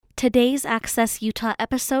Today's Access Utah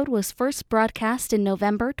episode was first broadcast in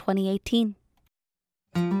November 2018.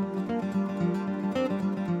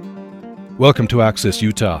 Welcome to Access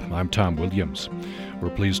Utah. I'm Tom Williams.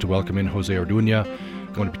 We're pleased to welcome in José Orduña.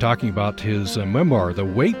 Going to be talking about his memoir, The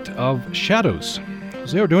Weight of Shadows.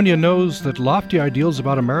 José Orduña knows that lofty ideals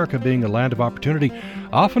about America being a land of opportunity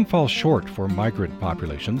often fall short for migrant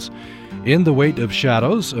populations. In The Weight of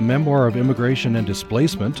Shadows, a memoir of immigration and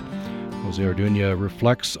displacement, José Orduña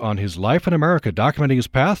reflects on his life in America, documenting his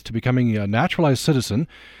path to becoming a naturalized citizen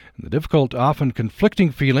and the difficult, often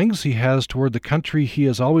conflicting feelings he has toward the country he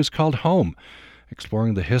has always called home.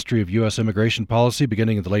 Exploring the history of U.S. immigration policy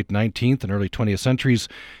beginning in the late 19th and early 20th centuries,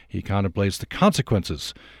 he contemplates the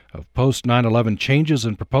consequences of post-9/11 changes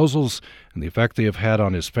and proposals and the effect they have had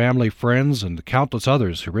on his family, friends, and the countless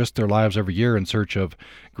others who risk their lives every year in search of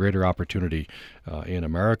greater opportunity in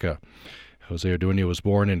America. José Orduña was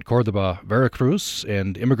born in Cordoba, Veracruz,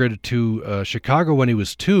 and immigrated to Chicago when he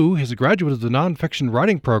was 2. He's a graduate of the nonfiction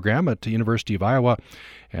writing program at the University of Iowa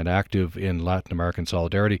and active in Latin American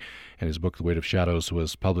solidarity. And his book, The Weight of Shadows,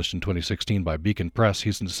 was published in 2016 by Beacon Press.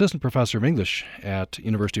 He's an assistant professor of English at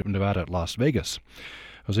University of Nevada at Las Vegas.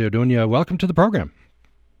 José Orduña, welcome to the program.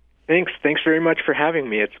 Thanks very much for having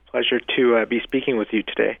me. It's a pleasure to be speaking with you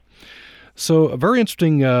today. So, a very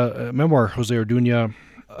interesting memoir, José Orduña.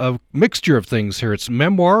 A mixture of things here. It's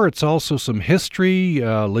memoir, it's also some history,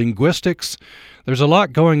 linguistics. There's a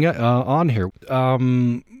lot going on here.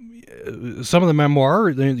 Some of the memoir,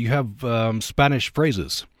 you have Spanish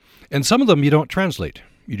phrases, and some of them you don't translate.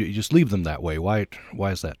 You just leave them that way. Why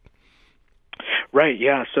is that? Right,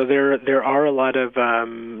 yeah. So there are a lot of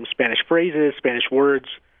Spanish phrases, Spanish words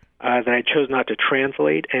that I chose not to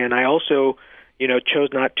translate, and I also, chose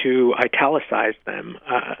not to italicize them.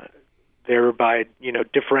 Thereby,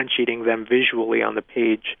 differentiating them visually on the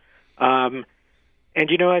page. And,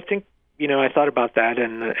 I think, I thought about that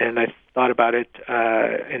and I thought about it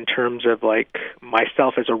in terms of like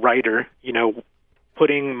myself as a writer,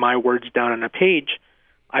 putting my words down on a page.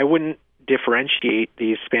 I wouldn't differentiate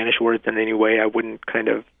these Spanish words in any way. I wouldn't kind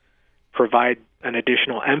of provide an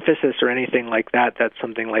additional emphasis or anything like that. That's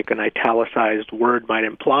something like an italicized word might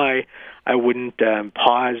imply. I wouldn't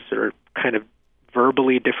pause or kind of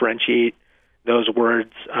verbally differentiate those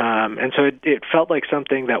words. And so it felt like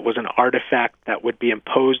something that was an artifact that would be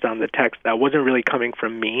imposed on the text that wasn't really coming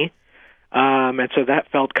from me. And so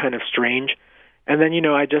that felt kind of strange. And then,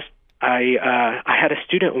 I had a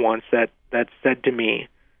student once that said to me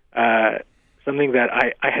something that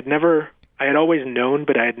I had always known,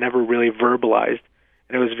 but I had never really verbalized.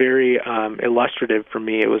 And it was very illustrative for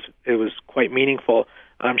me. It was quite meaningful.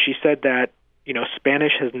 She said that,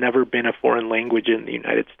 Spanish has never been a foreign language in the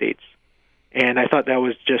United States. And I thought that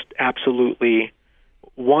was just absolutely,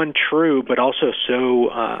 one, true, but also so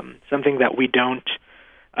something that we don't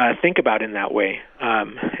think about in that way.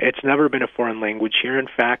 It's never been a foreign language here. In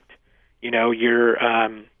fact, your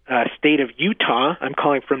state of Utah, I'm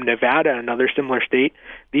calling from Nevada, another similar state,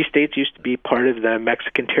 these states used to be part of the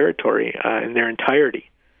Mexican territory in their entirety.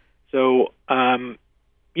 So, those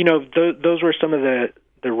were some of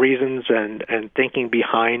the reasons and thinking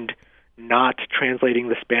behind not translating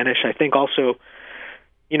the Spanish. I think also,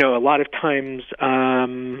 a lot of times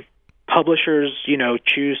publishers,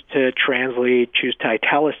 choose to translate, choose to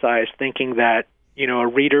italicize, thinking that, a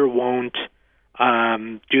reader won't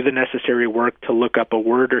do the necessary work to look up a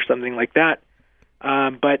word or something like that.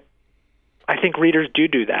 But I think readers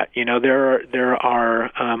do that. There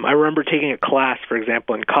are I remember taking a class, for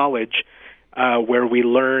example, in college, where we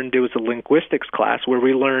learned, it was a linguistics class, where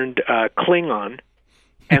we learned Klingon,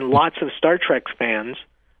 and lots of Star Trek fans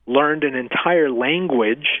learned an entire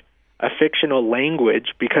language, a fictional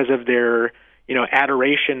language, because of their,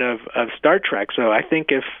 adoration of Star Trek. So I think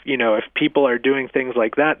if people are doing things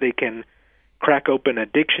like that, they can crack open a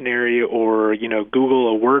dictionary or, Google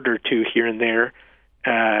a word or two here and there.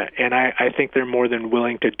 And I think they're more than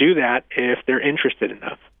willing to do that if they're interested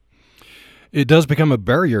enough. It does become a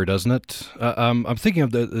barrier, doesn't it? I'm thinking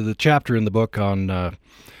of the chapter in the book on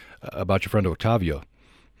about your friend Octavio.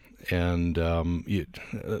 And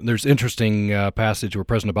there's interesting passage where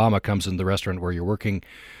President Obama comes in the restaurant where you're working.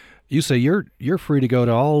 You say you're free to go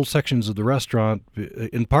to all sections of the restaurant,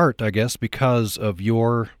 in part, I guess, because of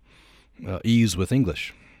your ease with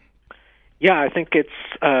English. Yeah, I think it's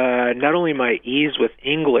not only my ease with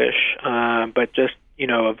English, but just,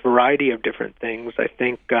 a variety of different things. I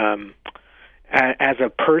think as a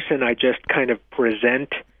person, I just kind of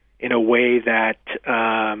present in a way that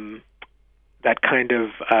that kind of,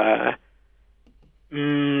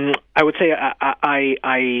 I would say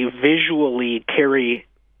I visually carry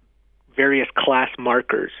various class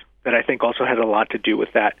markers that I think also had a lot to do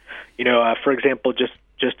with that. For example,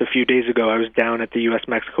 just a few days ago, I was down at the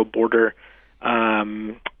U.S.-Mexico border,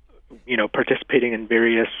 participating in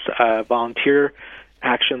various volunteer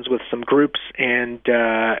actions with some groups, and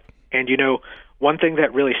one thing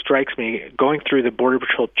that really strikes me, going through the Border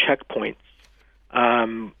Patrol checkpoints,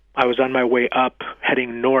 I was on my way up,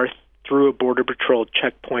 heading north through a Border Patrol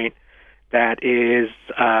checkpoint that is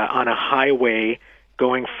on a highway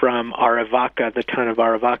going from Arivaca, the town of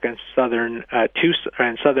Arivaca in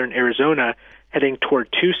southern Arizona, heading toward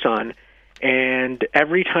Tucson. And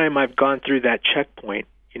every time I've gone through that checkpoint,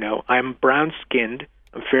 I'm brown-skinned,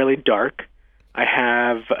 I'm fairly dark, I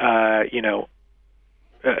have,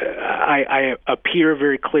 I appear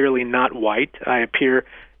very clearly not white. I appear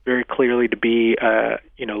very clearly to be,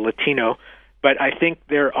 Latino. But I think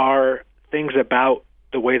there are things about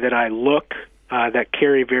the way that I look that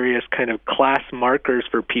carry various kind of class markers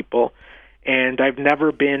for people. And I've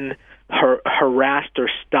never been harassed or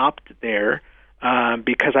stopped there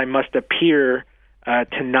because I must appear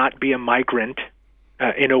to not be a migrant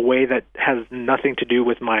in a way that has nothing to do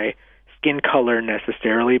with my skin color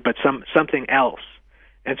necessarily, but something else.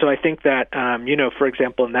 And so I think that, for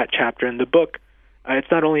example, in that chapter in the book,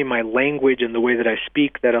 it's not only my language and the way that I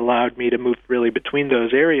speak that allowed me to move really between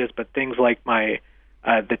those areas, but things like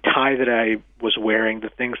the tie that I was wearing, the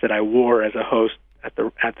things that I wore as a host at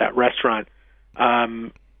that restaurant,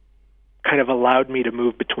 kind of allowed me to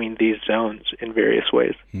move between these zones in various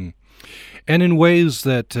ways. And in ways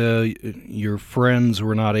that your friends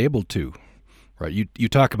were not able to. Right, you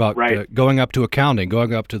talk about going up to accounting,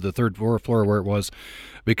 going up to the third floor where it was,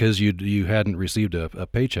 because you hadn't received a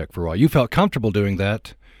paycheck for a while. You felt comfortable doing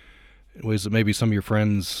that in ways that maybe some of your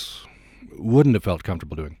friends wouldn't have felt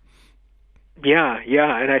comfortable doing. Yeah,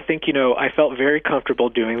 and I think I felt very comfortable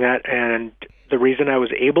doing that, and the reason I was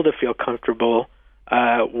able to feel comfortable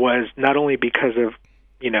was not only because of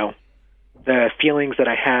the feelings that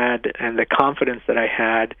I had and the confidence that I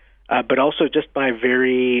had, but also just my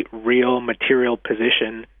very real material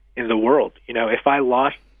position in the world. If I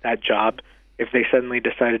lost that job, if they suddenly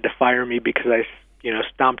decided to fire me because I,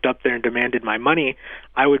 stomped up there and demanded my money,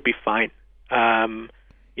 I would be fine.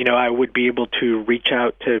 I would be able to reach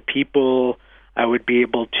out to people. I would be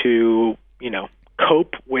able to,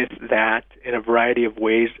 cope with that in a variety of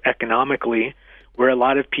ways economically, where a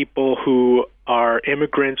lot of people who are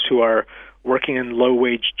immigrants, who are working in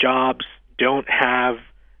low-wage jobs, don't have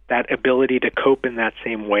that ability to cope in that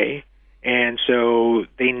same way. And so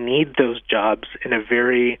they need those jobs in a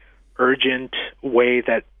very urgent way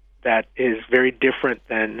that is very different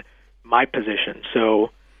than my position.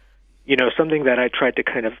 So, something that I tried to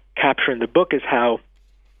kind of capture in the book is how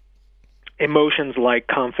emotions like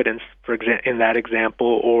confidence, in that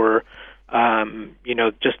example, or,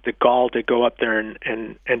 just the gall to go up there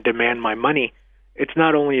and demand my money, it's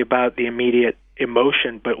not only about the immediate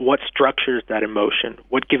emotion, but what structures that emotion,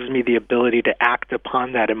 what gives me the ability to act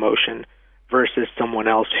upon that emotion versus someone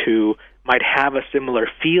else who might have a similar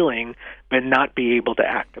feeling but not be able to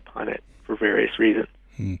act upon it for various reasons.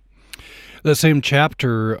 The same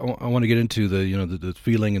chapter, I want to get into the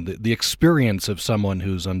feeling and the experience of someone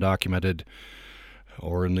who's undocumented,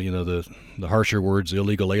 or in the harsher words,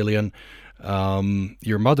 illegal alien.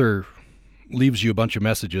 Your mother leaves you a bunch of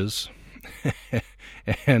messages,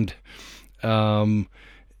 and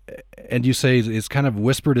you say it's kind of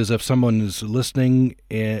whispered as if someone is listening,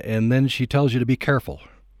 and then she tells you to be careful.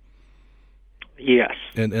 Yes.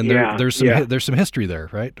 And there's some history there,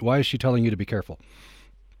 right? Why is she telling you to be careful?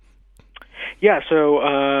 Yeah, so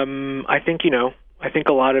I think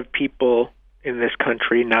a lot of people in this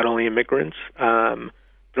country, not only immigrants,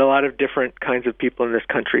 but a lot of different kinds of people in this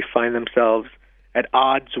country find themselves at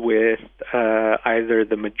odds with either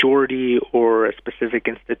the majority or a specific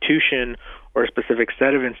institution or a specific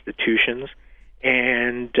set of institutions.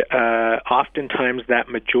 And oftentimes that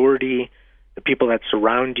majority, the people that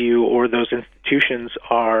surround you or those institutions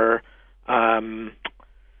are,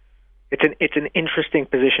 it's an interesting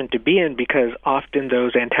position to be in, because often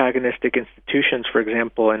those antagonistic institutions, for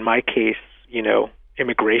example, in my case,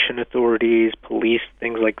 immigration authorities, police,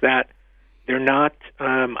 things like that, they're not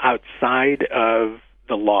outside of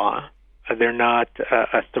the law. They're not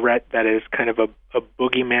a threat that is kind of a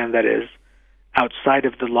boogeyman that is outside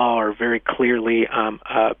of the law, or very clearly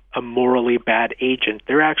a morally bad agent.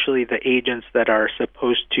 They're actually the agents that are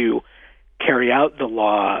supposed to carry out the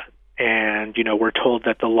law. And, we're told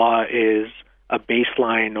that the law is a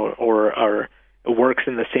baseline or works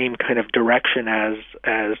in the same kind of direction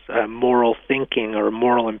as moral thinking or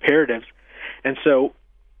moral imperatives. And so,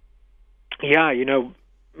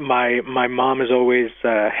 my mom has always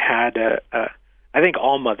had I think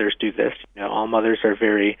all mothers do this. All mothers are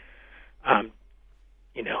very,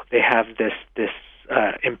 they have this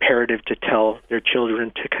imperative to tell their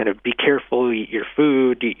children to kind of be careful, eat your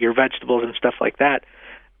food, eat your vegetables and stuff like that.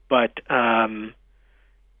 But mine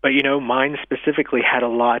specifically had a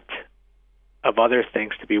lot of other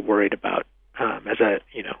things to be worried about. As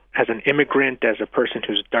an immigrant, as a person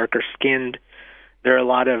who's darker skinned, there are a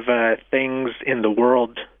lot of things in the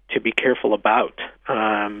world to be careful about.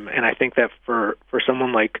 And I think that for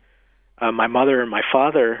someone like my mother and my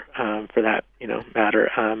father, for that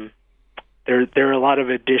matter, there are a lot of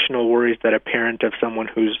additional worries that a parent of someone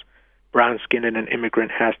who's brown-skinned and an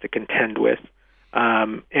immigrant has to contend with.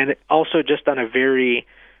 And also just on a very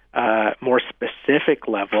more specific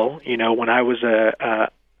level, when I was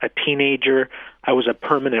a teenager, I was a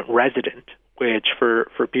permanent resident, which for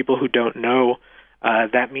people who don't know,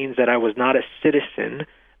 that means that I was not a citizen.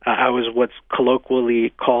 I was what's colloquially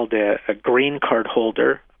called a green card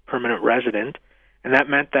holder, permanent resident, and that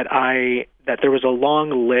meant that there was a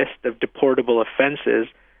long list of deportable offenses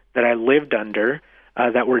that I lived under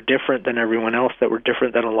that were different than everyone else, that were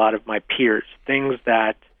different than a lot of my peers, things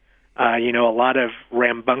that a lot of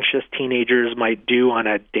rambunctious teenagers might do on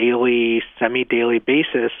a daily, semi-daily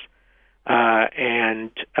basis,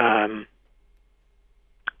 and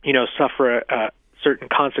suffer a certain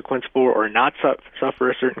consequence for, or not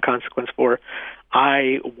suffer a certain consequence for.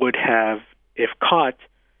 I would have, if caught,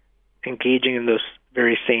 engaging in those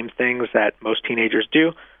very same things that most teenagers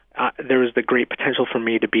do. There was the great potential for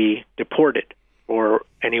me to be deported for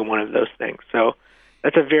any one of those things. So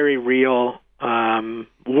that's a very real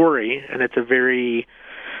worry, and it's a very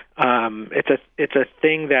it's a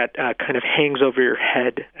thing that kind of hangs over your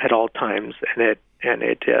head at all times, and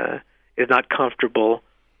it is not comfortable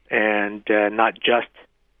and not just.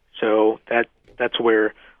 So that's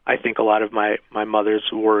where I think a lot of my mother's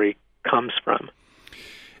worry comes from.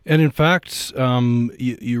 And in fact,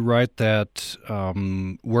 you write that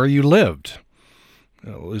where you lived,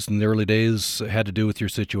 at least in the early days, had to do with your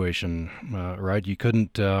situation, right? You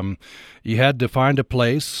couldn't, you had to find a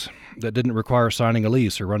place that didn't require signing a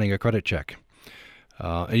lease or running a credit check.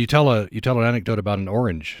 And you tell an anecdote about an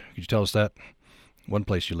orange. Could you tell us that? One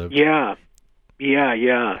place you lived. Yeah.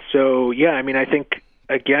 So I think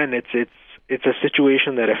again, it's a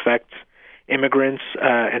situation that affects immigrants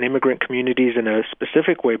and immigrant communities in a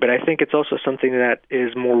specific way, but I think it's also something that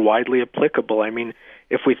is more widely applicable. I mean,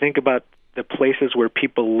 if we think about the places where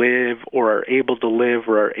people live or are able to live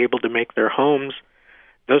or are able to make their homes,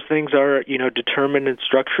 those things are, determined and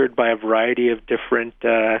structured by a variety of different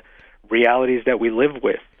realities that we live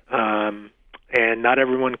with. And not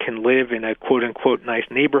everyone can live in a quote-unquote nice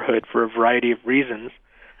neighborhood for a variety of reasons.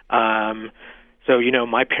 So,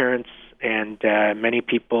 my parents and many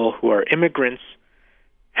people who are immigrants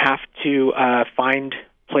have to find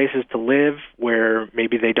places to live where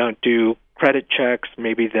maybe they don't do credit checks,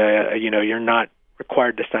 maybe you're not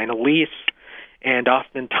required to sign a lease, and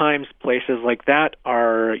oftentimes places like that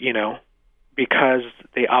are, because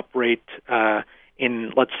they operate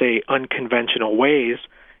in, let's say, unconventional ways,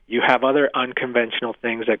 you have other unconventional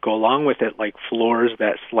things that go along with it, like floors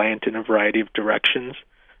that slant in a variety of directions,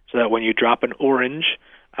 so that when you drop an orange,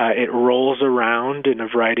 it rolls around in a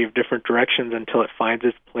variety of different directions until it finds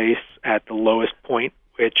its place at the lowest point,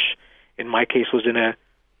 which in my case was in a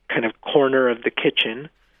kind of corner of the kitchen.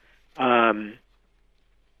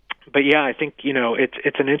 But yeah, I think,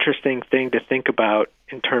 it's an interesting thing to think about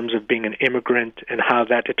in terms of being an immigrant and how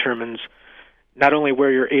that determines not only where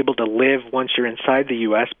you're able to live once you're inside the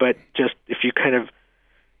U.S., but just if you kind of,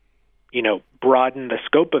 broaden the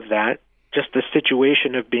scope of that, just the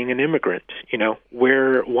situation of being an immigrant,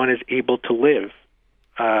 where one is able to live.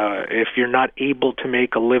 If you're not able to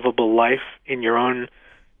make a livable life in your own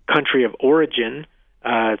country of origin,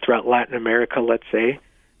 throughout Latin America, let's say,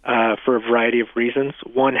 for a variety of reasons,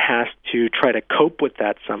 one has to try to cope with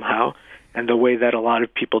that somehow. And the way that a lot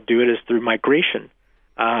of people do it is through migration.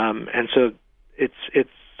 And so it's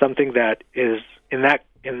something that is in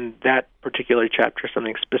that particular chapter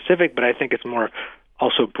something specific, but I think it's more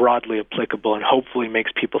also broadly applicable and hopefully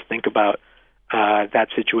makes people think about that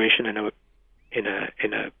situation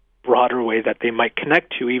in a broader way that they might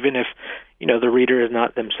connect to, even if the reader is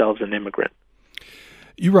not themselves an immigrant.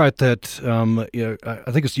 You write that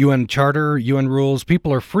I think it's UN Charter, UN rules.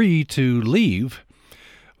 People are free to leave,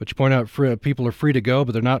 but you point out people are free to go,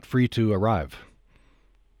 but they're not free to arrive.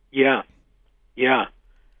 Yeah.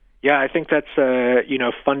 I think that's a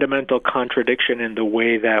fundamental contradiction in the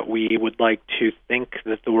way that we would like to think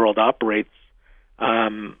that the world operates.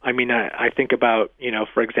 I think about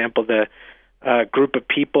for example, the group of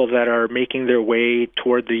people that are making their way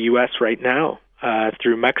toward the U.S. right now.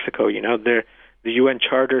 through Mexico. The UN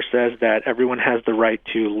Charter says that everyone has the right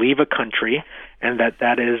to leave a country, and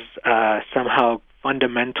that is somehow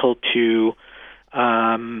fundamental to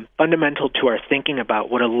our thinking about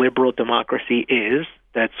what a liberal democracy is.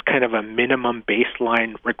 That's kind of a minimum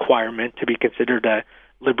baseline requirement to be considered a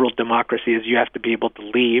liberal democracy, is you have to be able to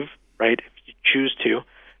leave, right, if you choose to.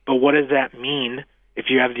 But what does that mean if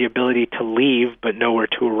you have the ability to leave but nowhere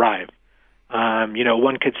to arrive?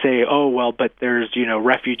 One could say, oh, well, but there's,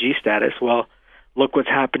 refugee status. Well, look what's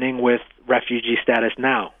happening with refugee status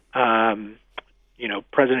now.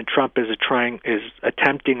 President Trump is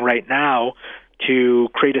attempting right now to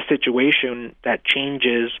create a situation that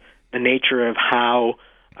changes the nature of how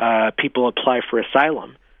people apply for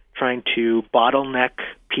asylum, trying to bottleneck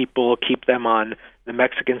people, keep them on the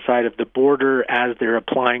Mexican side of the border as they're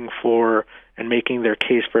applying for and making their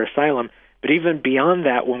case for asylum. But even beyond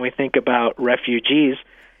that, when we think about refugees,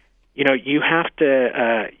 you have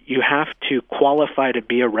to qualify to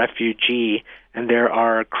be a refugee, and there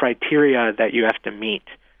are criteria that you have to meet.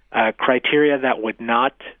 Criteria that would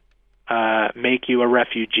not make you a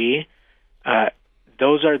refugee.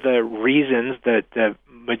 Those are the reasons that the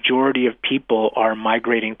majority of people are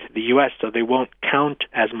migrating to the U.S., so they won't count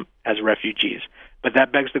as refugees. But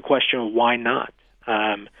that begs the question, why not?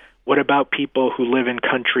 What about people who live in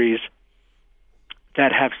countries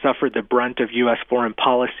that have suffered the brunt of U.S. foreign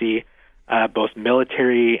policy, both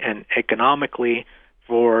military and economically,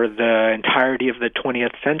 for the entirety of the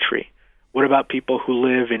 20th century? What about people who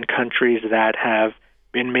live in countries that have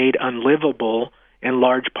been made unlivable in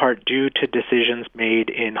large part due to decisions made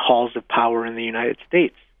in halls of power in the United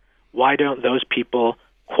States? Why don't those people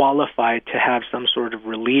qualify to have some sort of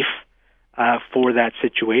relief for that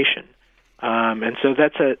situation? And so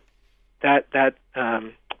that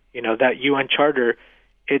UN Charter,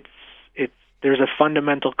 there's a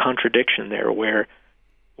fundamental contradiction there, where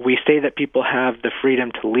we say that people have the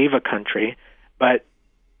freedom to leave a country, but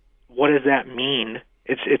what does that mean?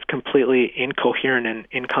 It's completely incoherent and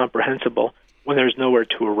incomprehensible when there's nowhere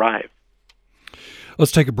to arrive.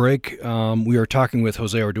 Let's take a break. We are talking with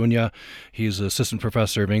José Orduña. He's assistant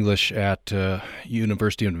professor of English at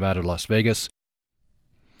University of Nevada, Las Vegas.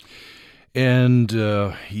 And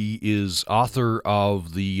he is author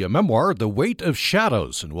of the memoir, The Weight of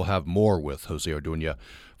Shadows. And we'll have more with José Orduña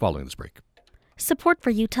following this break. Support for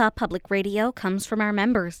Utah Public Radio comes from our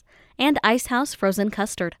members and Ice House Frozen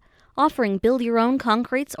Custard, offering build-your-own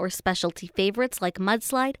concretes or specialty favorites like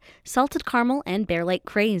Mudslide, Salted Caramel, and Bear Lake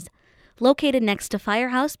Craze. Located next to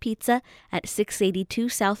Firehouse Pizza at 682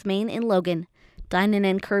 South Main in Logan. Dine-in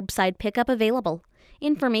and curbside pickup available.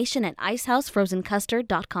 Information at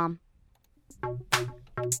icehousefrozencustard.com.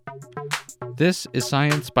 This is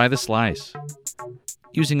Science by the Slice.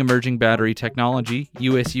 Using emerging battery technology,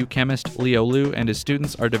 USU chemist Leo Liu and his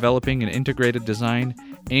students are developing an integrated design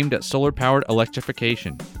aimed at solar-powered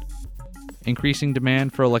electrification. Increasing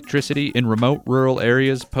demand for electricity in remote rural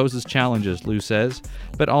areas poses challenges, Liu says,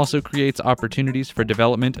 but also creates opportunities for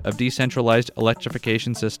development of decentralized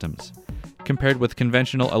electrification systems. Compared with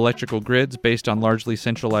conventional electrical grids based on largely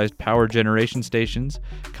centralized power generation stations,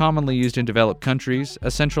 commonly used in developed countries, a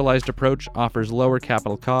centralized approach offers lower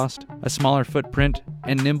capital cost, a smaller footprint,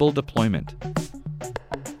 and nimble deployment.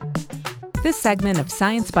 This segment of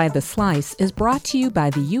Science by the Slice is brought to you by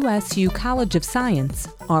the USU College of Science,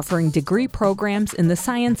 offering degree programs in the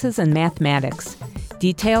sciences and mathematics.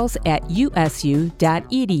 Details at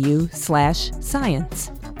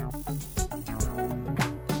usu.edu/science.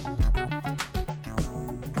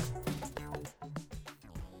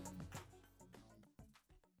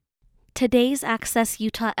 Today's Access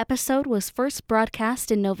Utah episode was first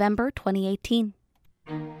broadcast in November 2018.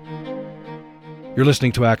 You're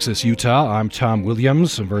listening to Access Utah. I'm Tom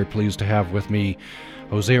Williams. I'm very pleased to have with me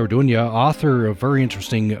José Orduña, author of a very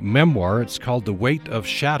interesting memoir. It's called The Weight of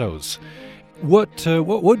Shadows. What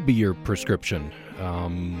would be your prescription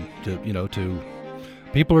to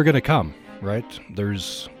people are going to come, right?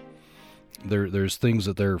 There's things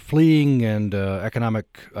that they're fleeing, and economic,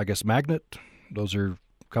 magnet. Those are a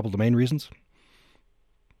couple of the main reasons.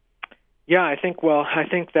 Yeah, I think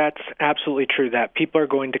that's absolutely true, that people are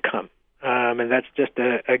going to come. And that's just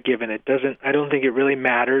a given. I don't think it really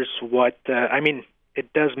matters what,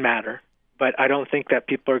 it does matter, but I don't think that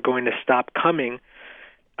people are going to stop coming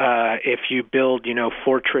if you build,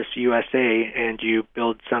 Fortress USA and you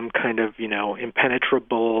build some kind of,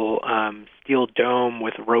 impenetrable steel dome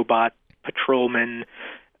with robot patrolmen.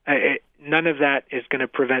 None of that is going to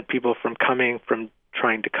prevent people from trying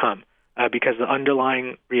to come because the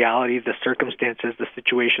underlying reality, the circumstances, the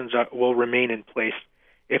situations will remain in place.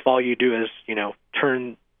 If all you do is,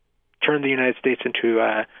 turn turned the United States into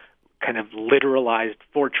a kind of literalized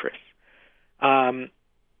fortress. And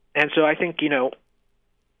so I think,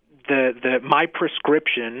 my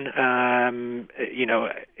prescription,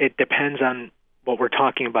 it depends on what we're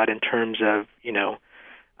talking about in terms of,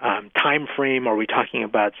 time frame. Are we talking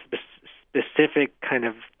about specific kind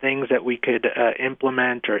of things that we could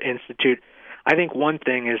implement or institute? I think one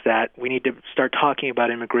thing is that we need to start talking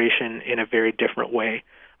about immigration in a very different way.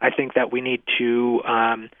 I think that we need to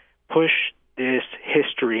push this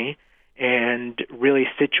history and really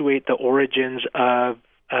situate the origins of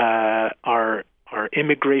our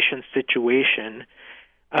immigration situation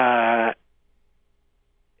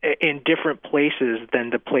in different places than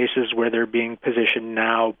the places where they're being positioned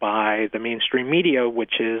now by the mainstream media,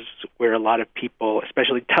 which is where a lot of people,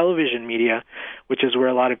 especially television media, which is where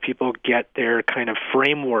a lot of people get their kind of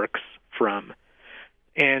frameworks from.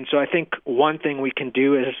 And so I think one thing we can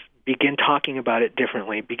do is begin talking about it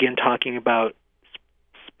differently, begin talking about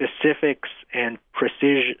specifics and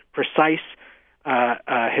precise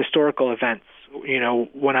historical events.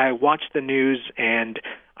 When I watch the news and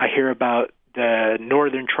I hear about the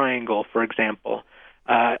Northern Triangle, for example,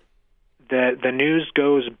 the news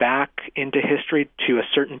goes back into history to a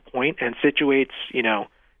certain point and situates,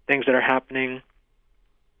 things that are happening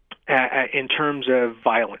in terms of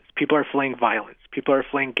violence. People are fleeing violence. People are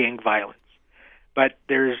fleeing gang violence. But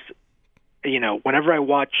there's, whenever I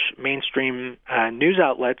watch mainstream news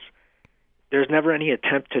outlets, there's never any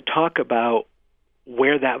attempt to talk about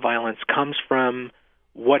where that violence comes from,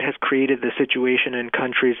 what has created the situation in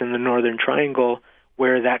countries in the Northern Triangle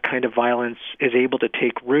where that kind of violence is able to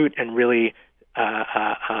take root and really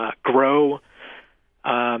grow.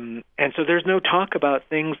 And so there's no talk about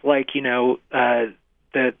things like,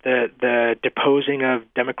 the deposing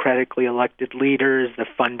of democratically elected leaders, the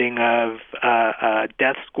funding of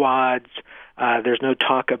death squads. There's no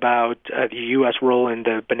talk about the U.S. role in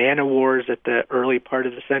the banana wars at the early part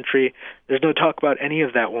of the century. There's no talk about any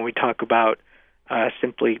of that when we talk about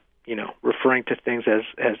simply, referring to things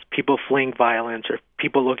as people fleeing violence or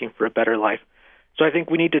people looking for a better life. So I think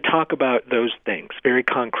we need to talk about those things very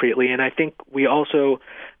concretely. And I think we also,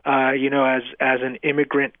 as an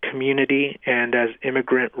immigrant community and as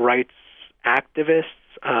immigrant rights activists,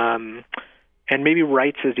 and maybe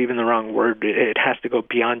rights is even the wrong word. It has to go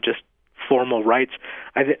beyond just formal rights.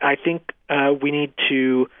 I think we need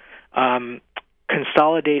to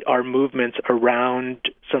consolidate our movements around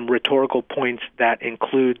some rhetorical points that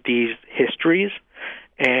include these histories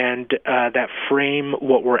and that frame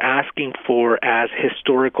what we're asking for as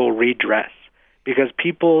historical redress. Because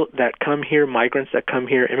people that come here, migrants that come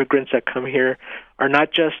here, immigrants that come here, are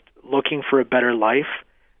not just looking for a better life.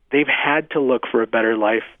 They've had to look for a better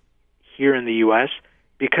life here in the U.S.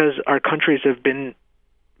 because our countries have been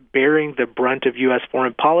bearing the brunt of U.S.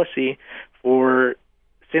 foreign policy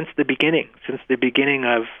since the beginning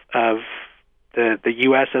of the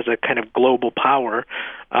U.S. as a kind of global power.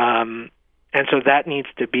 And so that needs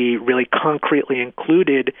to be really concretely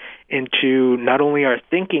included into not only our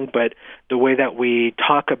thinking, but the way that we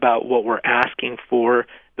talk about what we're asking for,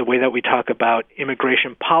 the way that we talk about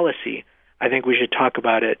immigration policy. I think we should talk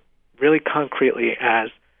about it really concretely as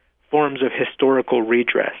forms of historical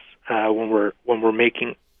redress when we're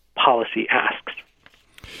making policy asks.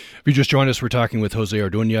 If you just joined us, we're talking with José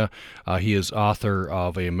Orduña. He is author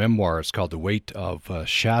of a memoir. It's called The Weight of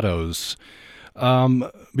Shadows.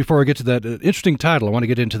 Before I get to that interesting title, I want to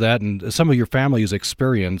get into that and some of your family's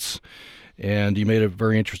experience. And you made a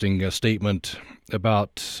very interesting statement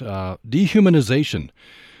about dehumanization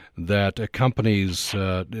that accompanies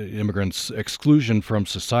immigrants' exclusion from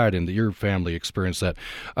society, and that your family experienced that.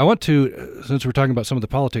 I want to, since we're talking about some of the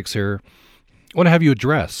politics here, I want to have you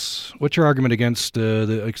address what's your argument against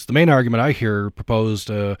the main argument I hear proposed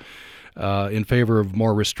in favor of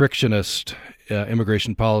more restrictionist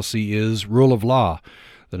immigration policy is rule of law,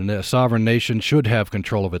 that a sovereign nation should have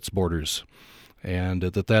control of its borders, and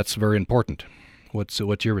that's very important. What's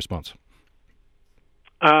your response?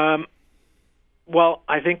 Well,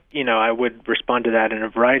 I think, I would respond to that in a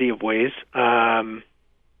variety of ways. I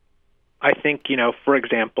think, for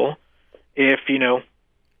example, if,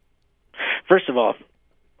 first of all,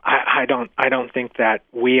 I don't think that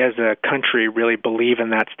we as a country really believe in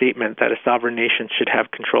that statement that a sovereign nation should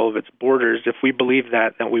have control of its borders. If we believe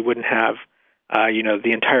that, then we wouldn't have,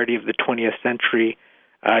 the entirety of the 20th century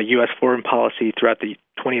U.S. foreign policy throughout the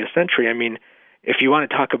 20th century. I mean, if you want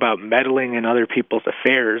to talk about meddling in other people's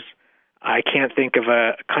affairs, I can't think of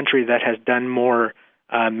a country that has done more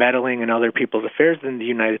meddling in other people's affairs than the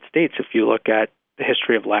United States. If you look at the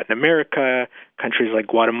history of Latin America, countries like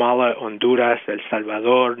Guatemala, Honduras, El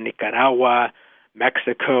Salvador, Nicaragua,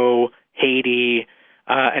 Mexico, Haiti,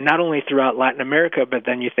 and not only throughout Latin America, but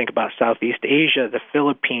then you think about Southeast Asia, the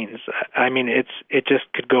Philippines. I mean, it just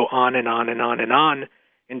could go on and on and on and on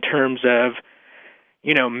in terms of,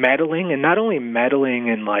 meddling, and not only meddling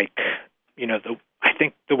in I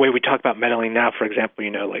think the way we talk about meddling now, for example,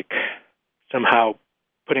 like somehow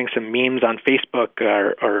putting some memes on Facebook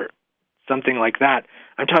or something like that.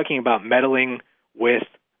 I'm talking about meddling with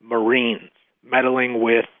Marines, meddling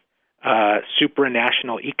with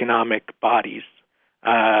supranational economic bodies,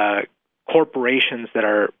 corporations that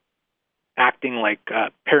are acting like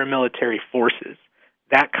paramilitary forces,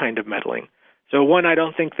 that kind of meddling. So one, I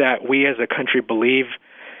don't think that we as a country believe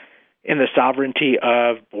in the sovereignty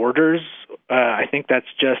of borders. I think that's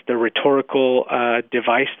just a rhetorical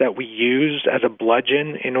device that we use as a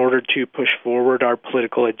bludgeon in order to push forward our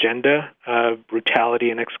political agenda of brutality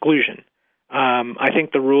and exclusion. I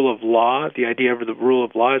think the rule of law, the idea of the rule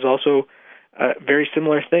of law, is also a very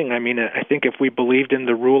similar thing. I mean, I think if we believed in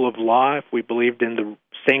the rule of law, if we believed in the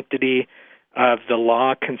sanctity of the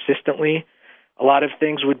law consistently, a lot of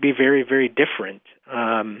things would be very, very different.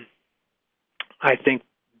 I think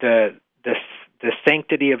the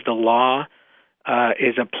sanctity of the law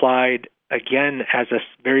is applied, again, as a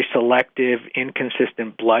very selective,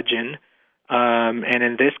 inconsistent bludgeon. And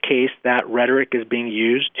in this case, that rhetoric is being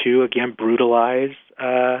used to, again, brutalize,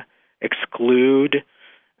 exclude,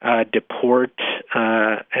 deport,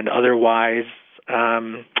 and otherwise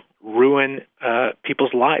ruin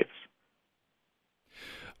people's lives.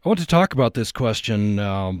 I want to talk about this question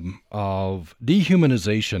of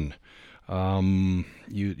dehumanization.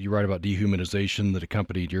 You write about dehumanization that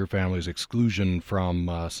accompanied your family's exclusion from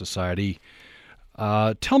society.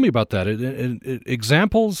 Tell me about that.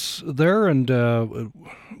 Examples there, and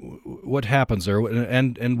what happens there,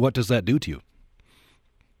 and what does that do to you?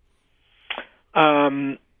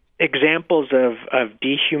 Examples of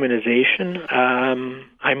dehumanization.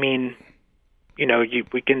 I mean,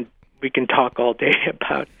 we can talk all day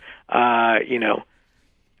about, I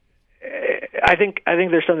think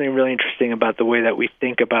there's something really interesting about the way that we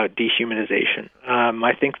think about dehumanization.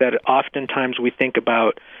 I think that oftentimes we think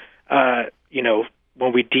about,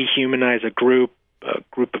 when we dehumanize a group of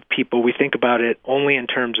people, we think about it only in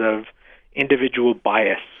terms of individual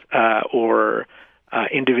bias or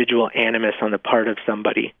individual animus on the part of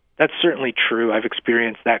somebody. That's certainly true. I've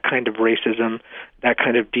experienced that kind of racism, that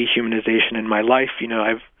kind of dehumanization in my life.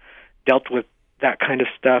 I've dealt with that kind of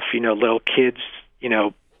stuff. Little kids,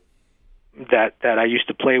 that I used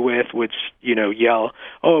to play with would, yell,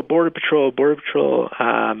 "Oh, Border Patrol, Border Patrol."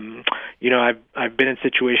 I've been in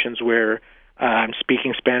situations where I'm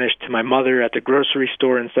speaking Spanish to my mother at the grocery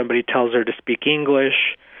store, and somebody tells her to speak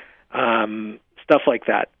English, stuff like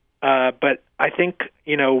that. But I think,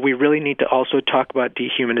 we really need to also talk about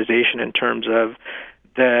dehumanization in terms of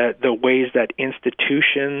the ways that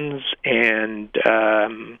institutions and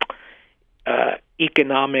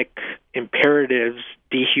economic imperatives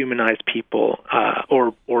dehumanize people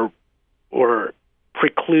or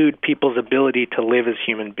preclude people's ability to live as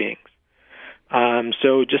human beings.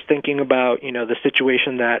 So just thinking about, the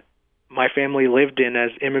situation that my family lived in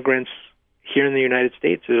as immigrants here in the United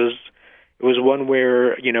States, it was one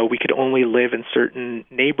where, we could only live in certain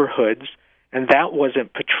neighborhoods, and that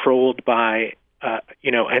wasn't patrolled by,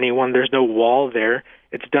 anyone. There's no wall there.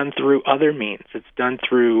 It's done through other means. It's done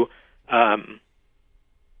through,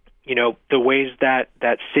 the ways that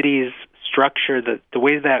cities structure, the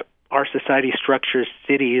ways that our society structures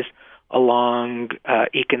cities along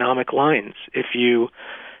economic lines. If you,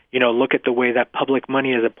 look at the way that public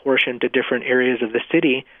money is apportioned to different areas of the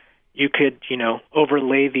city, you could,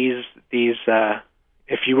 overlay these.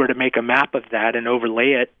 If you were to make a map of that and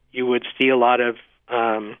overlay it, you would see a lot of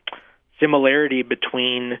similarity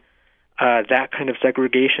between that kind of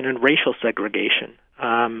segregation and racial segregation.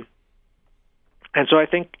 And so I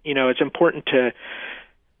think, it's important to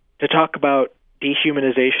talk about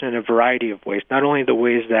dehumanization in a variety of ways, not only the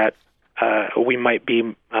ways that we might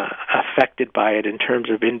be affected by it in terms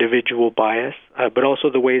of individual bias, but also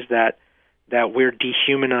the ways that we're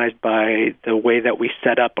dehumanized by the way that we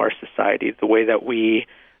set up our society, the way that we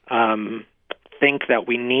think that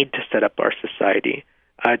we need to set up our society.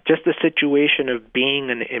 Just the situation of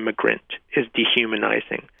being an immigrant is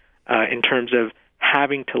dehumanizing in terms of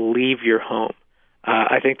having to leave your home.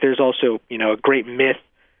 I think there's also, a great myth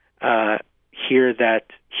here that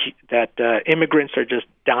immigrants are just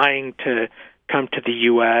dying to come to the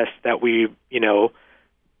U.S., that we,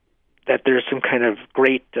 that there's some kind of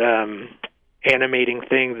great animating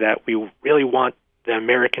thing that we really want the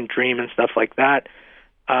American dream and stuff like that.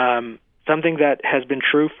 something that has been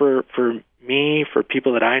true for me, for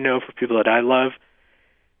people that I know, for people that I love,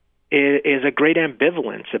 is a great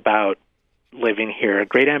ambivalence about living here, a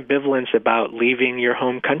great ambivalence about leaving your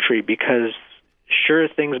home country, because sure,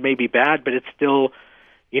 things may be bad, but it's still,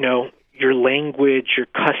 your language, your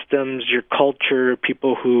customs, your culture,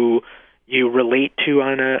 people who you relate to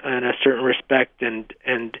on a certain respect, and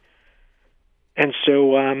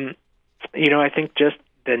so I think just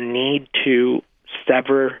the need to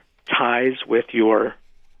sever ties with your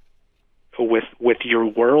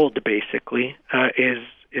world basically is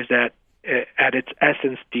at its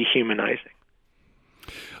essence dehumanizing.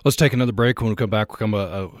 Let's take another break. When we come back, we'll come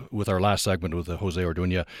with our last segment with José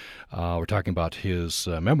Orduña. We're talking about his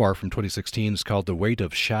memoir from 2016. It's called The Weight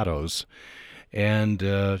of Shadows. And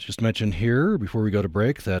just mention here, before we go to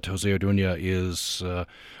break, that José Orduña is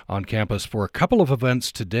on campus for a couple of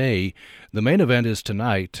events today. The main event is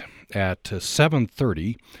tonight at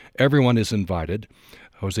 7:30. Everyone is invited.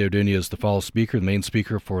 José Orduña is the fall speaker, the main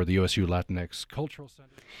speaker for the USU Latinx Cultural Center.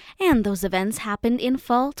 And those events happened in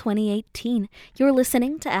fall 2018. You're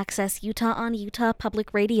listening to Access Utah on Utah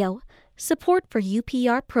Public Radio. Support for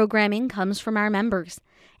UPR programming comes from our members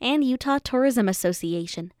and Utah Tourism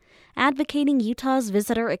Association, advocating Utah's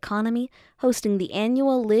visitor economy, hosting the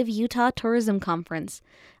annual Live Utah Tourism Conference,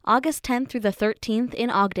 August 10th through the 13th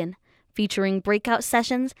in Ogden, featuring breakout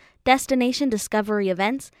sessions, destination discovery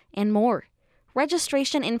events, and more.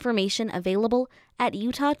 Registration information available at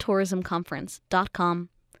utah.tourismconference.com.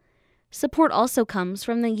 Support also comes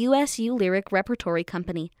from the USU Lyric Repertory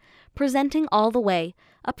Company, presenting All the Way,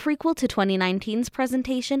 a prequel to 2019's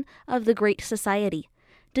presentation of The Great Society,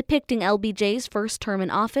 depicting LBJ's first term in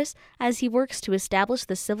office as he works to establish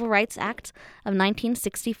the Civil Rights Acts of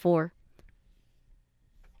 1964.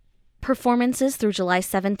 Performances through July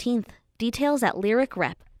 17th. Details at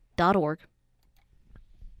lyricrep.org.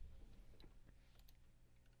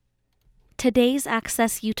 Today's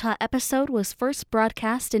Access Utah episode was first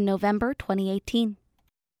broadcast in November 2018.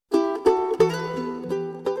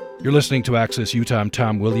 You're listening to Access Utah. I'm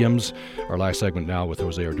Tom Williams. Our last segment now with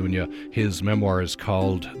José Orduña. His memoir is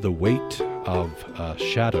called The Weight of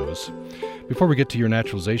Shadows. Before we get to your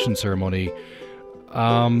naturalization ceremony,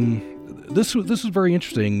 this is very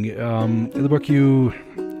interesting. In the book, you're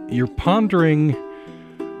pondering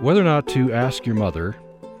whether or not to ask your mother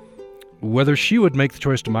whether she would make the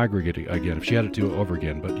choice to migrate again if she had it to over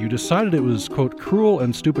again. But you decided it was, quote, cruel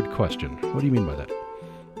and stupid question. What do you mean by that?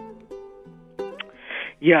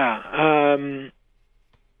 Yeah,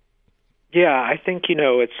 I think it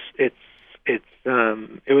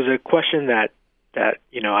was a question that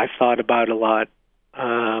I thought about a lot,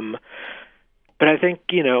 but I think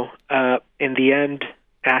in the end,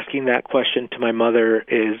 asking that question to my mother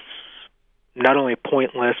is not only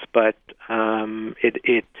pointless, but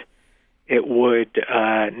it would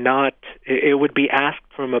be asked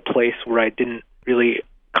from a place where I didn't really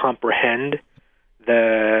comprehend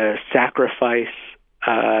the sacrifice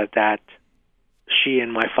that she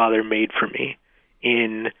and my father made for me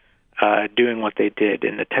in doing what they did,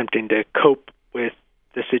 in attempting to cope with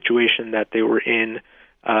the situation that they were in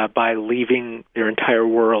by leaving their entire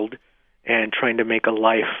world and trying to make a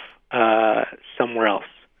life somewhere else.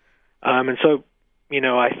 And so,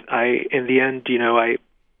 I in the end,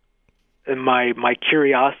 my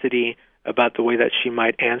curiosity about the way that she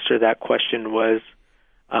might answer that question was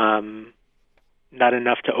not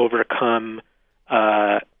enough to overcome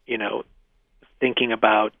thinking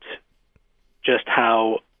about just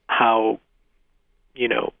how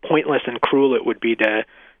pointless and cruel it would be to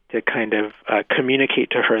kind of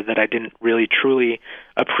communicate to her that I didn't really truly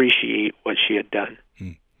appreciate what she had done.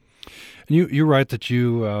 And you write that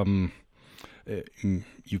you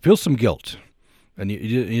feel some guilt, and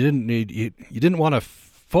you didn't want to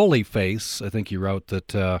fully face. I think you wrote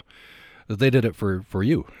that they did it for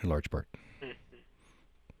you in large part.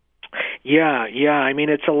 Yeah. I mean,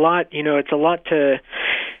 it's a lot. It's a lot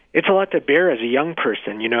to bear as a young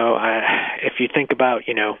person. If you think about,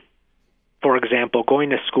 for example, going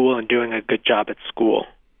to school and doing a good job at school,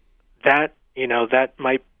 that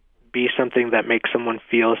might be something that makes someone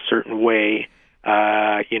feel a certain way.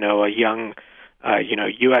 A young,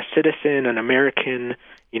 U.S. citizen, an American,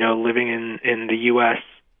 living in the U.S.,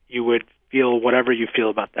 you would feel whatever you feel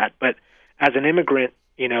about that. But as an immigrant,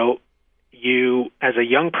 you, as a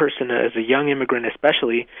young person, as a young immigrant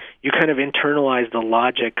especially, you kind of internalize the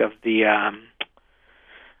logic of the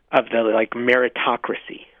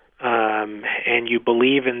meritocracy, and you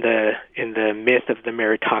believe in the myth of the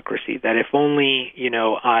meritocracy, that if only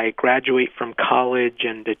I graduate from college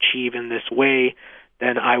and achieve in this way,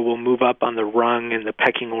 then I will move up on the rung in the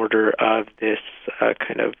pecking order of this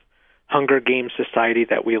kind of Hunger Games society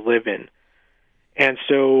that we live in. And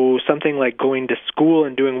so something like going to school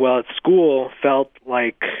and doing well at school felt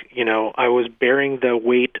like, I was bearing the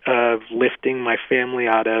weight of lifting my family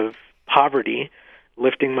out of poverty,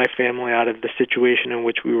 lifting my family out of the situation in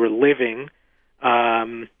which we were living,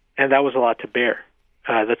 and that was a lot to bear.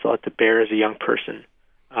 That's a lot to bear as a young person.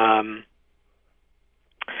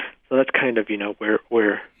 So that's kind of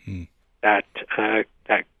where that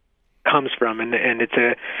comes from, and it's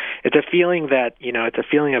a feeling that it's a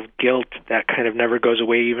feeling of guilt that kind of never goes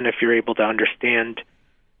away, even if you're able to understand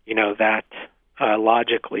that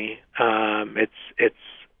logically. It's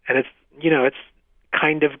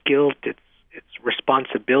kind of guilt. It's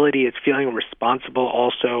responsibility. It's feeling responsible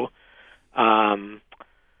also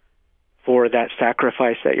for that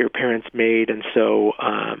sacrifice that your parents made, and so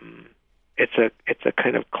it's a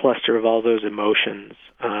kind of cluster of all those emotions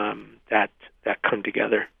that come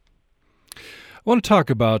together. I want to talk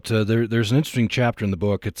about, there's an interesting chapter in the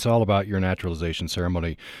book. It's all about your naturalization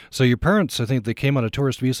ceremony. So your parents, I think they came on a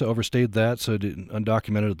tourist visa, overstayed that, so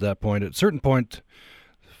undocumented at that point. At a certain point,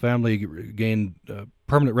 the family gained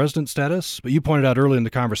permanent resident status, but you pointed out early in the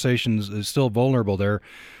conversations is still vulnerable there.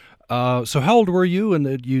 So how old were you,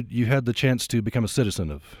 and you had the chance to become a citizen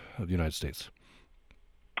of the United States?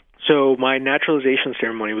 So my naturalization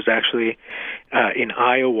ceremony was actually in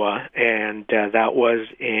Iowa, and that was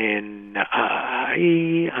in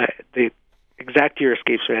the exact year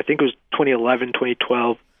escapes me. I think it was 2011,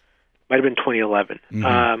 2012, might have been 2011.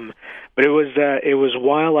 Mm-hmm. But it was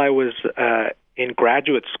while I was in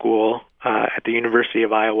graduate school at the University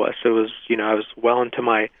of Iowa. So it was I was well into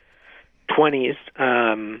my 20s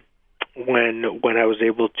when I was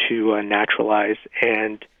able to naturalize.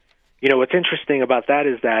 And what's interesting about that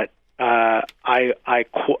is that I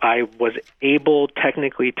was able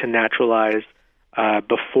technically to naturalize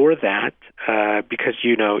before that because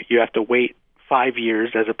you have to wait 5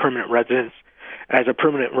 years as a permanent resident,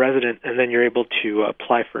 and then you're able to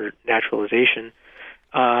apply for naturalization.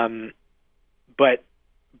 But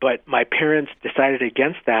my parents decided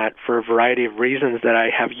against that for a variety of reasons that I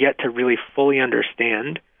have yet to really fully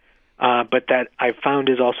understand, but that I found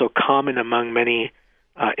is also common among many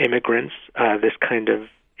immigrants, this kind of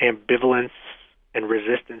ambivalence and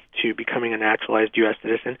resistance to becoming a naturalized U.S.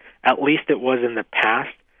 citizen. At least it was in the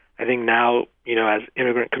past. I think now, as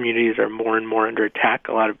immigrant communities are more and more under attack,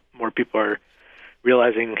 a lot of more people are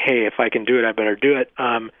realizing, hey, if I can do it, I better do it.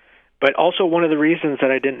 But also one of the reasons that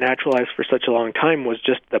I didn't naturalize for such a long time was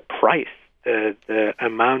just the price, the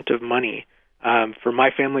amount of money. For my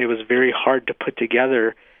family, it was very hard to put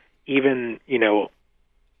together even,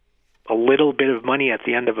 a little bit of money at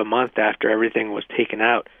the end of a month after everything was taken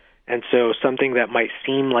out. And so something that might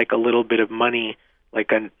seem like a little bit of money, like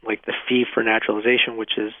the fee for naturalization,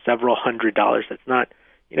 which is several $100s, that's not,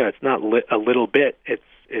 it's not a little bit. It's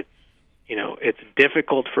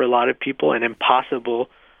difficult for a lot of people and impossible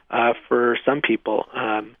for some people.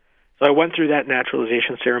 So I went through that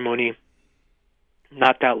naturalization ceremony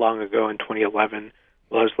not that long ago in 2011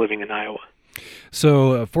 while I was living in Iowa.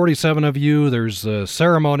 So 47 of you, there's a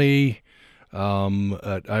ceremony.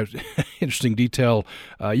 Interesting detail,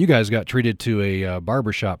 you guys got treated to a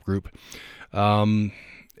barbershop group.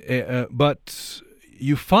 But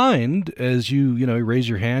you find, as you raise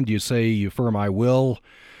your hand, you say, you affirm, I will,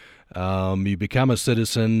 you become a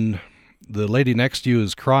citizen, the lady next to you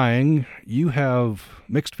is crying, you have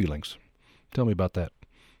mixed feelings. Tell me about that.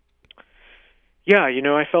 Yeah,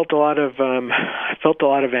 I felt a lot of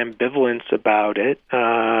ambivalence about it.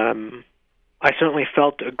 I certainly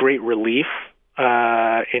felt a great relief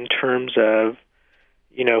in terms of,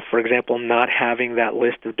 for example, not having that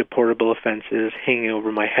list of deportable offenses hanging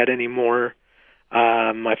over my head anymore.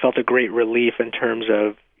 I felt a great relief in terms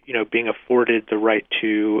of, being afforded the right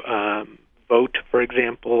to vote, for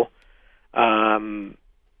example. But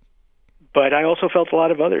I also felt a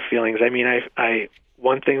lot of other feelings. I mean, I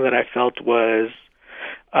one thing that I felt was,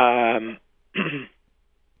 I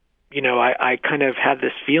kind of had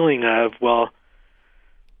this feeling of, well,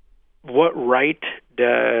 what right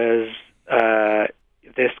does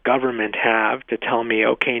this government have to tell me,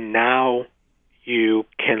 okay, now you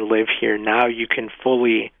can live here, now you can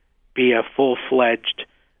fully be a full-fledged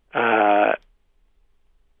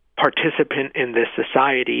participant in this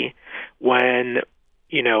society, when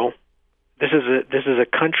this is a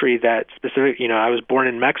country that specific. I was born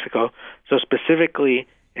in Mexico, so specifically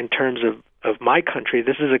in terms of my country,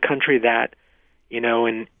 this is a country that in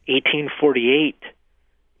 1848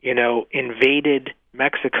 invaded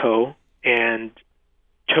Mexico and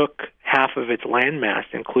took half of its landmass,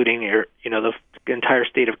 including the entire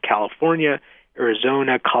state of California,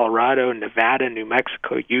 Arizona, Colorado, Nevada, New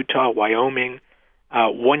Mexico, Utah, Wyoming.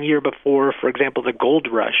 1 year before, for example, the gold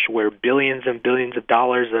rush, where billions and billions of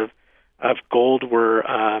dollars of gold were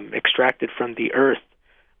extracted from the earth,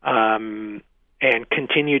 and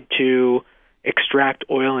continued to extract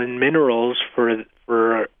oil and minerals for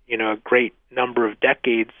a great number of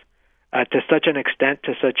decades, to such an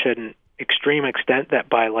extreme extent that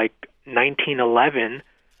by 1911,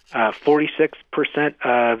 46%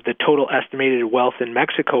 of the total estimated wealth in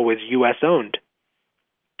Mexico was U.S. owned.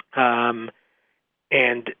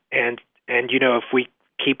 If we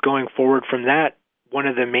keep going forward from that, one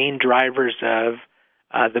of the main drivers of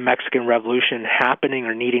the Mexican Revolution happening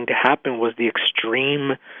or needing to happen was the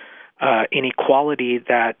extreme inequality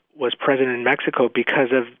that was present in Mexico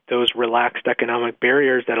because of those relaxed economic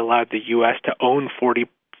barriers that allowed the U.S. to own 46%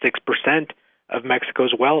 of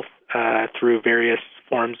Mexico's wealth through various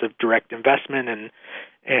forms of direct investment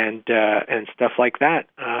and stuff like that.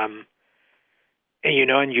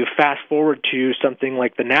 And you fast forward to something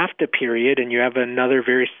like the NAFTA period, and you have another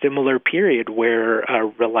very similar period where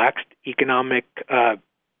relaxed economic, the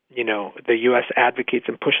U.S. advocates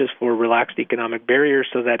and pushes for relaxed economic barriers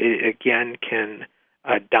so that it again can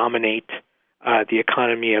dominate the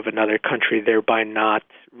economy of another country, thereby not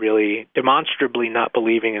really demonstrably not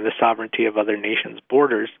believing in the sovereignty of other nations'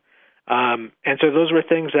 borders. And so those were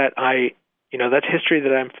things that that's history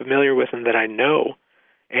that I'm familiar with and that I know.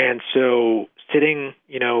 And so sitting,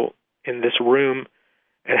 in this room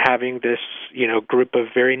and having this, group of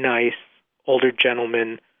very nice older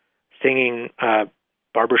gentlemen singing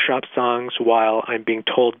barbershop songs while I'm being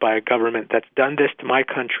told by a government that's done this to my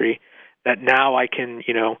country, that now I can,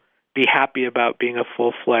 be happy about being a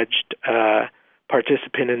full-fledged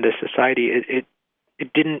participant in this society.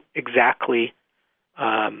 It didn't exactly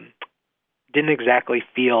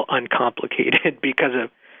feel uncomplicated because of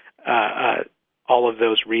all of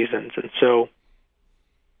those reasons. And so,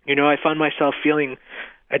 I found myself feeling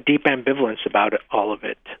a deep ambivalence about all of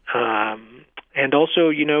it. And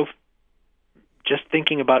also, just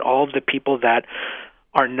thinking about all of the people that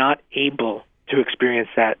are not able to experience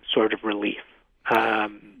that sort of relief.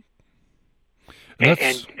 And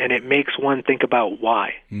it makes one think about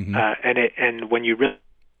why. Mm-hmm. And when you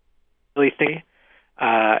really think,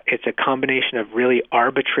 it's a combination of really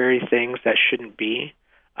arbitrary things that shouldn't be,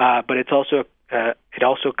 but it also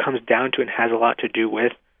comes down to and has a lot to do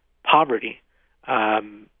with poverty.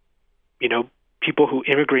 People who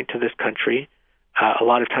immigrate to this country a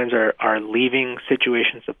lot of times are leaving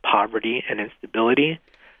situations of poverty and instability.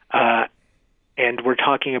 And we're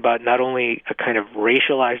talking about not only a kind of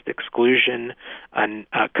racialized exclusion and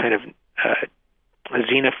a kind of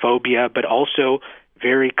xenophobia, but also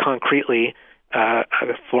very concretely a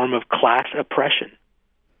form of class oppression.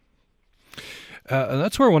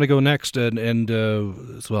 That's where I want to go next, and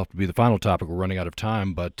this will have to be the final topic. We're running out of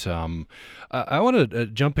time, but I want to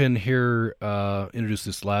jump in here, introduce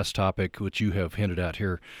this last topic, which you have hinted at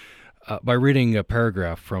here, by reading a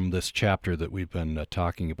paragraph from this chapter that we've been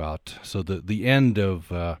talking about. So the end of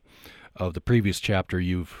the previous chapter,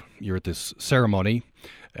 you're at this ceremony,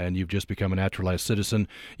 and you've just become a naturalized citizen.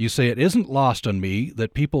 You say, "It isn't lost on me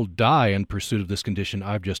that people die in pursuit of this condition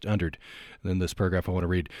I've just entered." And then this paragraph I want to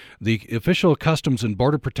read. "The official Customs and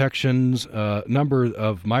Border Protection's number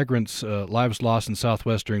of migrants' lives lost in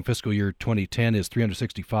Southwest during fiscal year 2010 is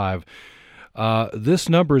 365. This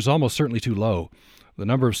number is almost certainly too low. The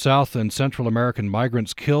number of South and Central American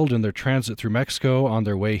migrants killed in their transit through Mexico on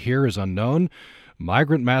their way here is unknown.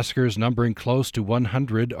 Migrant massacres numbering close to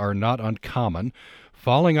 100 are not uncommon.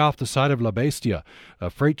 Falling off the side of La Bestia, a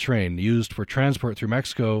freight train used for transport through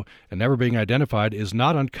Mexico and never being identified, is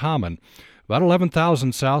not uncommon. About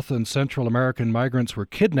 11,000 South and Central American migrants were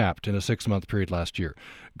kidnapped in a 6-month period last year.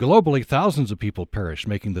 Globally, thousands of people perished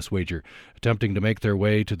making this wager, attempting to make their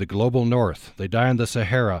way to the global north. They die in the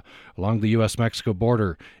Sahara, along the U.S.-Mexico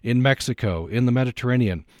border, in Mexico, in the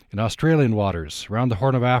Mediterranean, in Australian waters, around the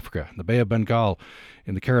Horn of Africa, in the Bay of Bengal,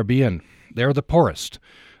 in the Caribbean. They are the poorest,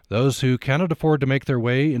 those who cannot afford to make their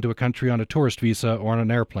way into a country on a tourist visa or on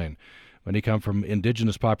an airplane. Many come from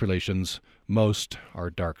indigenous populations. Most are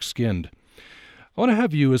dark-skinned." I want to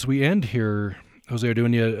have you, as we end here, José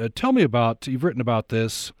Orduña, tell me about, you've written about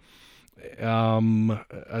this,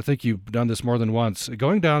 I think you've done this more than once,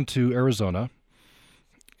 going down to Arizona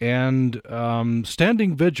and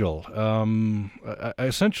standing vigil.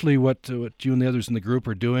 Essentially what you and the others in the group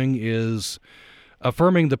are doing is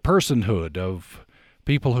affirming the personhood of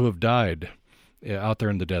people who have died out there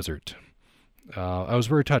in the desert. I was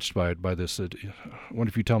very touched by this. I wonder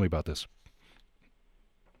if you tell me about this.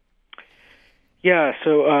 Yeah,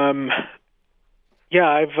 so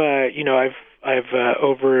I've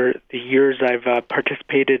over the years I've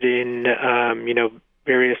participated in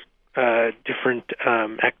various different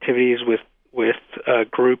activities with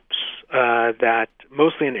groups that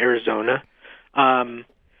mostly in Arizona, and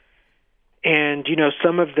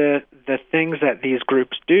some of the things that these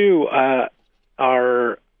groups do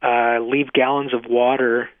are leave gallons of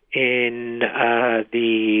water in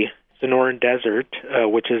the Sonoran Desert,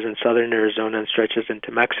 which is in southern Arizona and stretches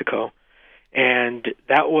into Mexico. And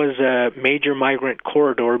that was a major migrant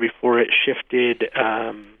corridor before it shifted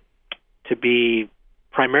to be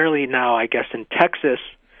primarily now, I guess, in Texas,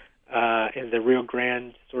 in the Rio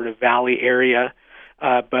Grande sort of valley area.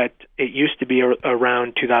 But it used to be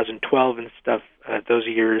around 2012 and stuff, those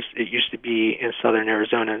years, it used to be in southern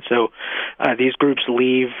Arizona. And so these groups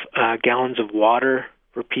leave gallons of water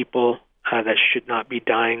for people that should not be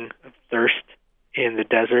dying of thirst in the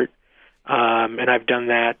desert. And I've done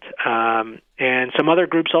that. And some other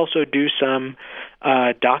groups also do some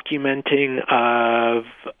documenting of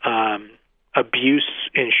abuse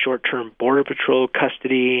in short-term Border Patrol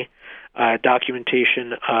custody,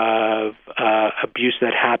 documentation of abuse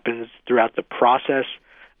that happens throughout the process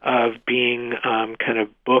of being kind of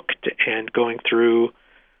booked and going through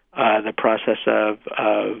the process of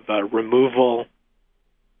removal.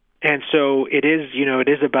 And so it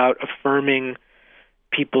is about affirming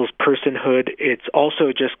people's personhood. It's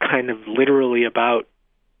also just kind of literally about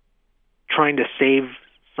trying to save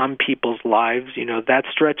some people's lives. That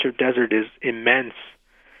stretch of desert is immense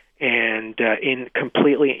and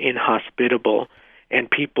completely inhospitable, and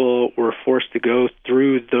people were forced to go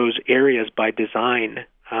through those areas by design.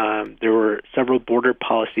 There were several border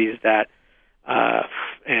policies that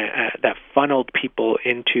funneled people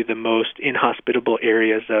into the most inhospitable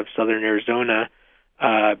areas of southern Arizona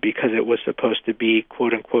because it was supposed to be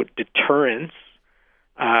quote-unquote deterrence.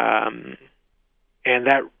 And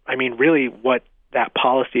that, really what that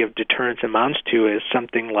policy of deterrence amounts to is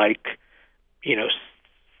something like,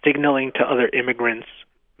 signaling to other immigrants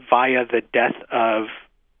via the death of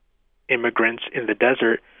immigrants in the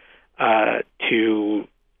desert to,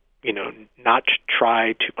 not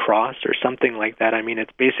try to cross or something like that.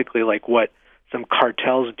 It's basically like what some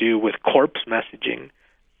cartels do with corpse messaging.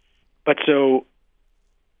 But so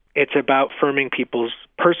it's about firming people's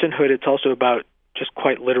personhood. It's also about just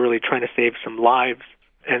quite literally trying to save some lives.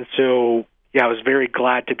 And so, I was very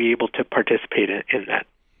glad to be able to participate in that.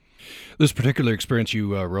 This particular experience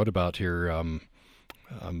you wrote about here, I'm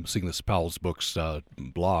seeing this Powell's Books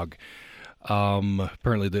blog.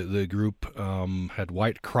 Apparently the group had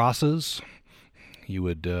white crosses. You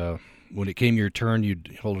would, when it came your turn,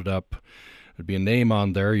 you'd hold it up. There'd be a name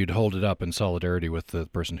on there. You'd hold it up in solidarity with the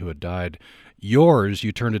person who had died. Yours,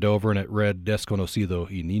 you turned it over and it read desconocido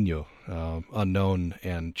y niño, unknown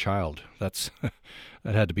and child. That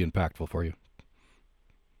had to be impactful for you.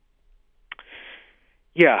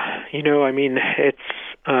 Yeah, it's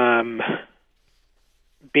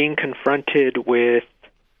being confronted with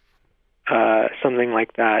something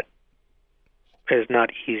like that is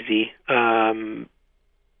not easy. And,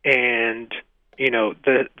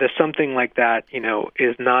 the something like that,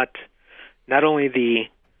 is not only the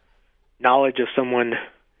knowledge of someone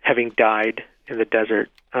having died in the desert,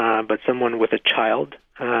 but someone with a child,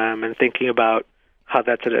 and thinking about how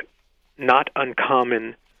that's a not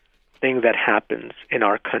uncommon thing that happens in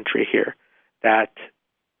our country here, that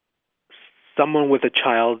someone with a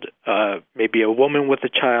child, maybe a woman with a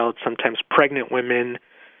child, sometimes pregnant women,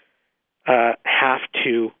 have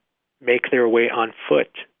to make their way on foot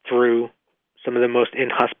through some of the most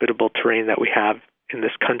inhospitable terrain that we have in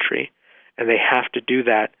this country. And they have to do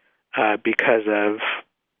that because of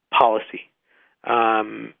policy.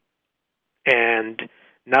 And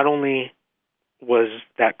not only was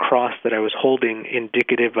that cross that I was holding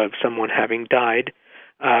indicative of someone having died,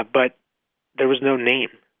 but there was no name.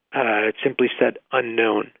 It simply said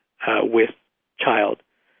unknown with child.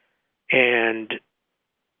 And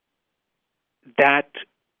that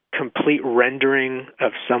complete rendering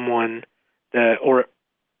of someone, or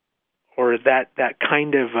that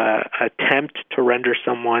kind of attempt to render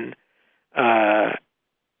someone as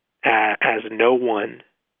no one,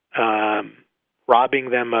 robbing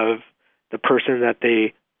them of the person that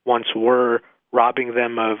they once were, robbing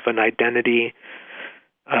them of an identity,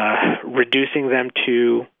 reducing them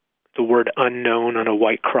to the word unknown on a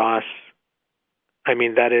white cross.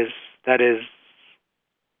 That is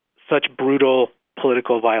such brutal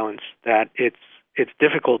political violence that it's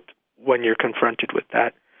difficult when you're confronted with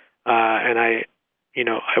that. And I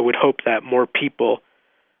would hope that more people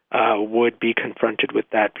would be confronted with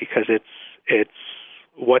that, because it's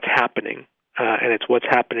what's happening, and it's what's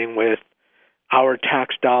happening with our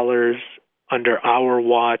tax dollars under our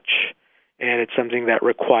watch, and it's something that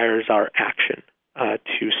requires our action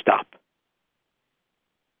to stop.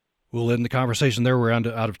 We'll end the conversation there. We're out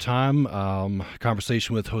of time.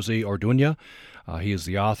 Conversation with José Orduña. He is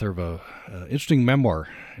the author of an interesting memoir,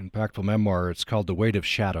 impactful memoir. It's called The Weight of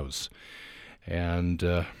Shadows. And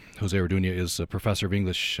José Orduña is a professor of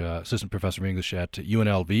English, assistant professor of English at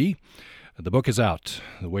UNLV. The book is out,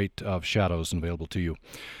 The Weight of Shadows, and available to you.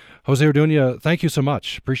 José Orduña, thank you so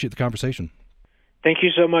much. Appreciate the conversation. Thank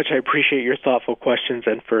you so much. I appreciate your thoughtful questions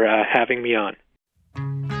and for having me on.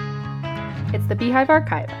 It's the Beehive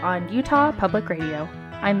Archive on Utah Public Radio.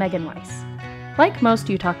 I'm Megan Weiss. Like most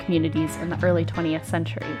Utah communities in the early 20th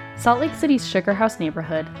century, Salt Lake City's Sugar House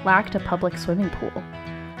neighborhood lacked a public swimming pool.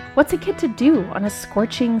 What's a kid to do on a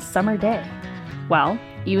scorching summer day? Well,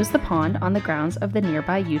 use the pond on the grounds of the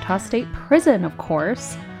nearby Utah State Prison, of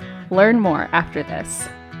course. Learn more after this.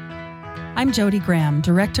 I'm Jody Graham,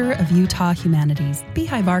 Director of Utah Humanities.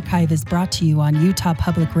 Beehive Archive is brought to you on Utah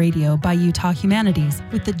Public Radio by Utah Humanities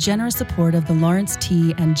with the generous support of the Lawrence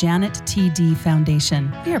T. and Janet T.D.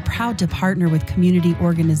 Foundation. We are proud to partner with community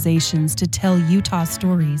organizations to tell Utah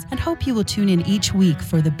stories and hope you will tune in each week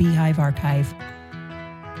for the Beehive Archive.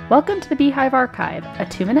 Welcome to the Beehive Archive, a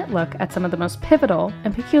 2-minute look at some of the most pivotal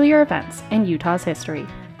and peculiar events in Utah's history.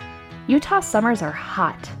 Utah summers are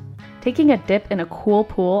hot. Taking a dip in a cool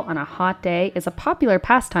pool on a hot day is a popular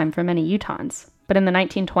pastime for many Utahns, but in the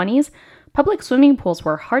 1920s, public swimming pools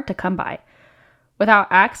were hard to come by. Without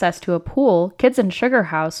access to a pool, kids in Sugar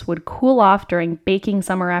House would cool off during baking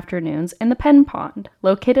summer afternoons in the Penn Pond,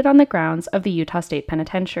 located on the grounds of the Utah State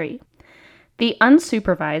Penitentiary. The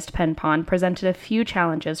unsupervised Penn Pond presented a few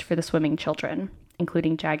challenges for the swimming children,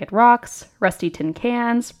 including jagged rocks, rusty tin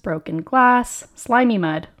cans, broken glass, slimy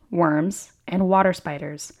mud, worms, and water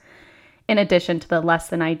spiders. In addition to the less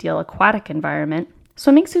than ideal aquatic environment,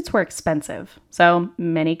 swimming suits were expensive, so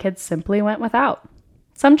many kids simply went without.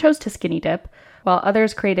 Some chose to skinny dip, while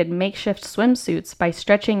others created makeshift swimsuits by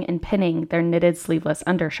stretching and pinning their knitted sleeveless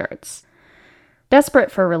undershirts.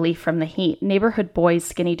 Desperate for relief from the heat, neighborhood boys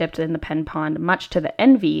skinny dipped in the Penn Pond, much to the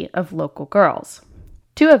envy of local girls.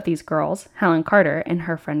 2 of these girls, Helen Carter and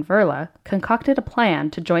her friend Verla, concocted a plan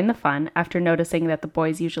to join the fun after noticing that the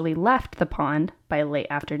boys usually left the pond by late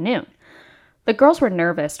afternoon. The girls were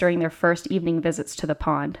nervous during their first evening visits to the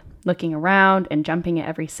pond, looking around and jumping at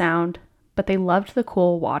every sound, but they loved the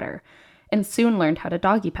cool water and soon learned how to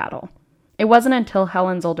doggy paddle. It wasn't until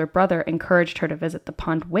Helen's older brother encouraged her to visit the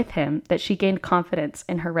pond with him that she gained confidence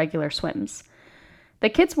in her regular swims. The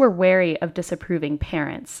kids were wary of disapproving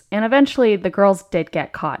parents, and eventually the girls did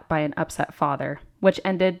get caught by an upset father, which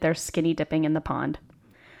ended their skinny dipping in the pond.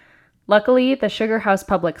 Luckily, the Sugar House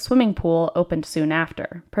public swimming pool opened soon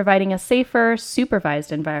after, providing a safer,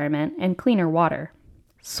 supervised environment and cleaner water.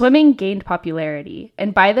 Swimming gained popularity,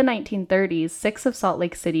 and by the 1930s, 6 of Salt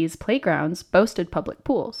Lake City's playgrounds boasted public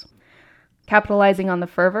pools. Capitalizing on the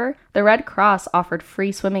fervor, the Red Cross offered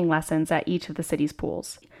free swimming lessons at each of the city's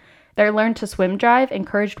pools. Their Learn to Swim drive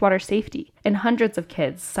encouraged water safety, and hundreds of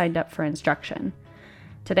kids signed up for instruction.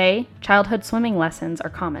 Today, childhood swimming lessons are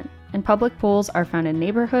common, and public pools are found in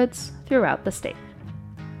neighborhoods throughout the state.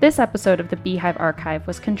 This episode of the Beehive Archive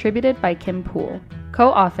was contributed by Kim Poole,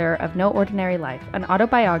 co-author of No Ordinary Life, an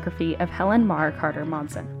autobiography of Helen Mar Carter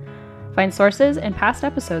Monson. Find sources and past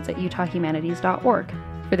episodes at utahhumanities.org.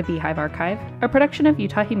 For the Beehive Archive, a production of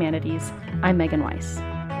Utah Humanities, I'm Megan Weiss.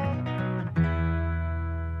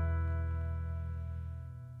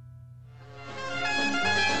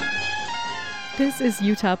 This is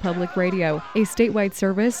Utah Public Radio, a statewide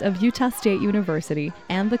service of Utah State University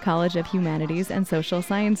and the College of Humanities and Social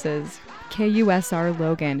Sciences. KUSR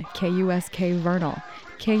Logan, KUSK Vernal,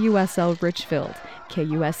 KUSL Richfield,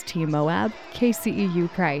 KUST Moab,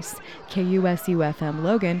 KCEU Price, KUSU FM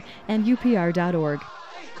Logan, and UPR.org.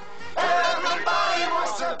 Everybody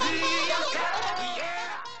wants to be